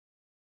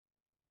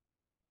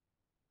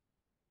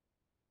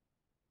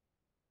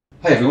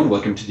Hi everyone,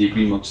 welcome to the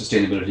GreenMonk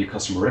Sustainability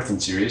Customer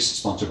Reference Series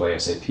sponsored by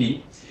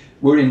SAP.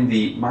 We're in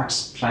the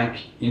Max Planck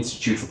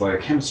Institute for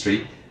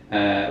Biochemistry,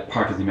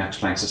 part of the Max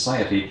Planck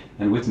Society,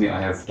 and with me I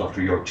have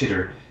Dr. Joerg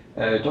Tittor.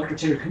 Dr.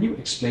 Tittor, can you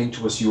explain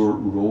to us your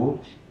role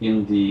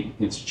in the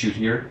institute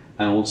here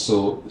and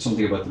also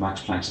something about the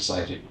Max Planck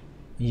Society?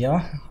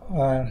 Yeah,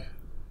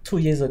 2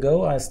 years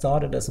ago I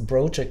started as a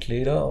project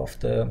leader of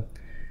the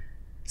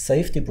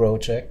safety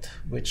project,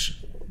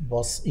 which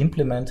was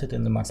implemented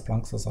in the Max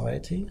Planck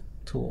Society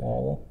to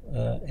all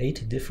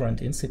 80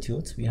 different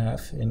institutes we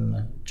have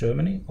in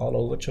Germany, all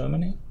over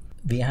Germany.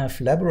 We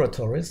have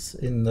laboratories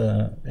in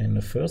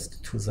the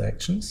first two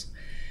sections,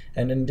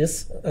 and in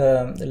this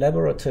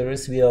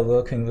laboratories we are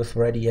working with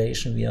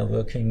radiation, we are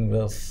working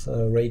with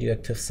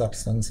radioactive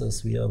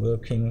substances, we are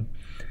working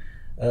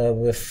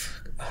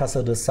with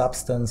hazardous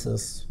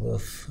substances,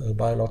 with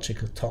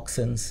biological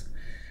toxins,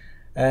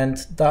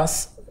 and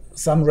thus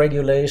some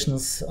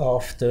regulations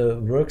of the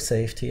work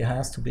safety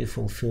has to be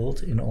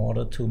fulfilled in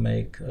order to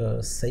make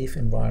a safe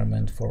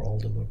environment for all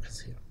the workers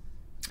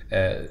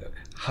here.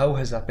 How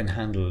has that been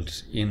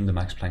handled in the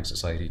Max Planck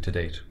Society to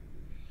date?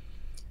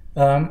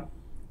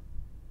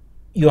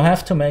 You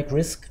have to make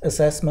risk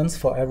assessments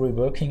for every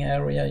working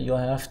area. You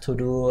have to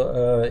do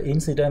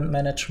incident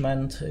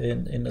management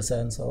in the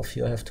sense of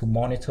you have to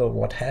monitor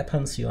what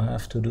happens. You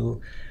have to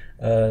do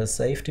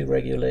safety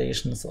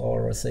regulations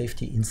or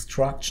safety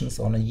instructions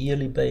on a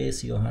yearly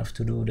basis. You have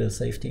to do the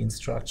safety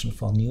instruction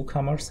for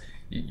newcomers.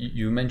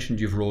 You mentioned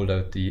you've rolled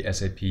out the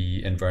SAP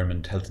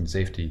Environment, Health and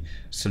Safety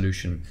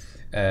solution.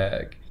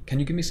 Can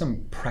you give me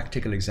some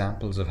practical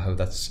examples of how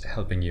that's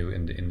helping you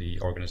in the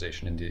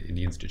organization, in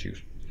the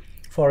institute?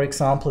 For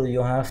example,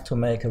 you have to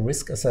make a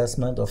risk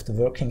assessment of the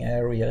working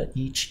area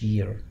each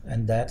year,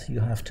 and that you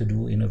have to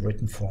do in a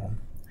written form.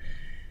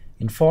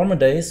 In former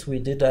days, we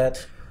did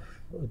that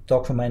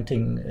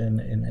documenting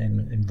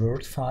in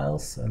Word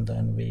files, and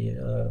then we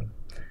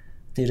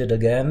did it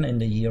again in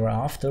the year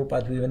after,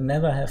 but we would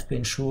never have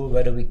been sure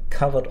whether we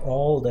covered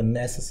all the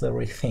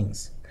necessary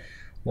things.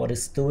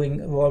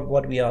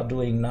 What we are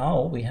doing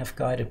now, we have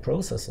guided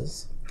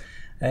processes,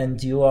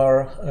 and you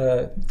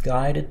are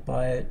guided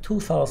by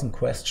 2,000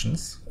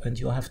 questions, and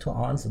you have to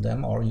answer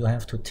them, or you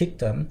have to tick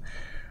them,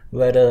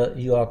 whether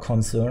you are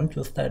concerned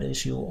with that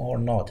issue or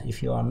not.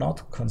 If you are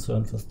not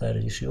concerned with that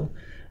issue,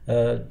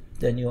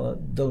 then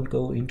you don't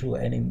go into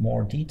any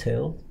more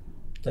detail.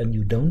 Then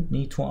you don't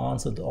need to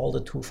answer all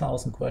the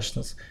 2,000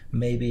 questions.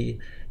 Maybe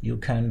you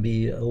can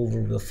be over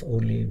with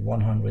only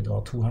 100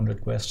 or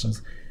 200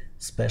 questions,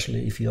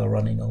 especially if you are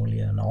running only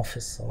an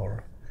office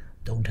or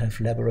don't have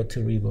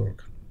laboratory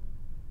work.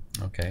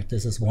 Okay.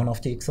 This is one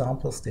of the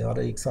examples. The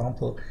other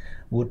example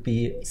would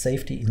be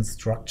safety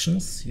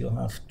instructions you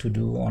have to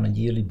do on a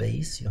yearly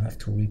basis. You have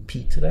to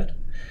repeat that.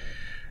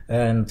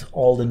 And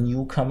all the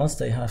newcomers,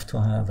 they have to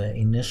have an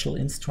initial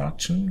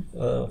instruction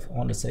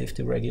on the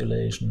safety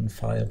regulation,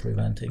 fire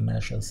preventing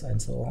measures,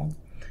 and so on.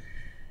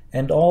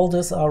 And all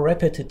these are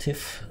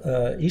repetitive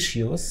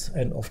issues,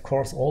 and of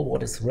course all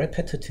what is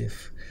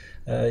repetitive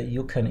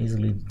can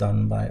easily be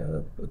done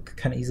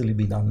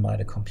by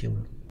the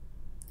computer.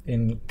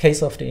 In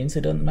case of the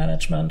incident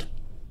management,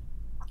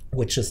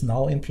 which is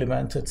now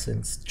implemented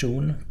since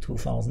June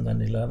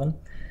 2011,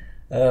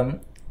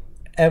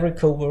 every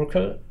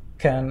co-worker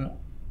can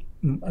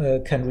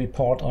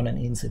report on an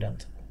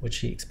incident which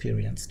he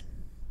experienced.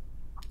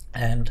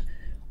 And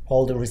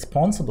all the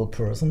responsible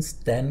persons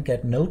then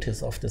get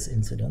notice of this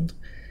incident.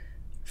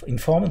 In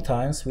former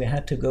times, we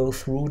had to go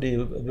through the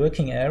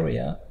working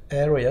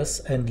areas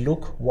and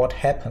look what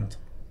happened.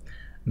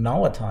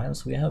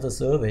 Nowadays, we have a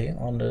survey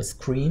on the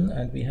screen,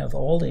 and we have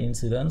all the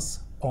incidents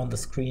on the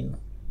screen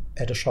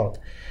at a shot.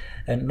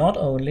 And not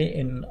only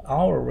in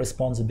our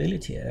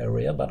responsibility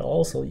area, but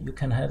also you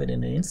can have it in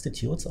the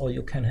institutes, or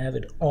you can have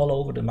it all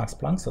over the Max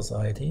Planck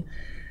Society,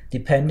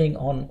 depending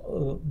on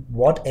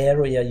what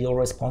area your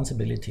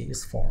responsibility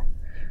is for.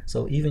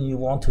 So even you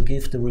want to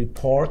give the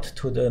report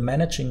to the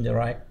managing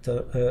director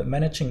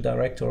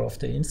of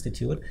the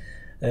institute,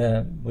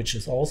 which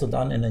is also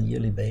done in a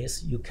yearly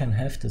basis, you can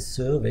have the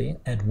survey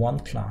at one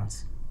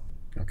glance.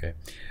 Okay.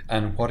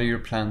 And what are your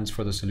plans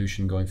for the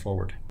solution going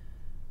forward?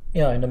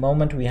 Yeah, in the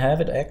moment we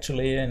have it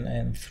actually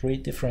in 3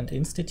 different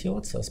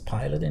institutes as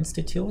pilot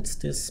institutes.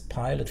 This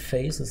pilot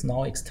phase is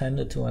now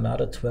extended to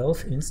another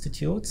 12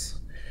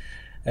 institutes.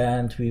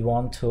 And we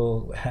want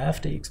to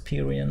have the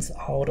experience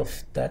out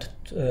of that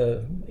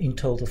in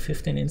total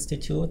 15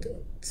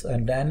 institutes,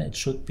 and then it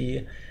should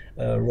be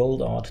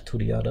rolled out to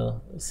the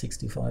other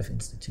 65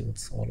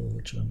 institutes all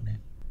over Germany.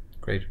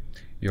 Great.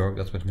 Joerg,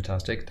 that's been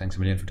fantastic. Thanks a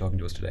million for talking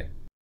to us today.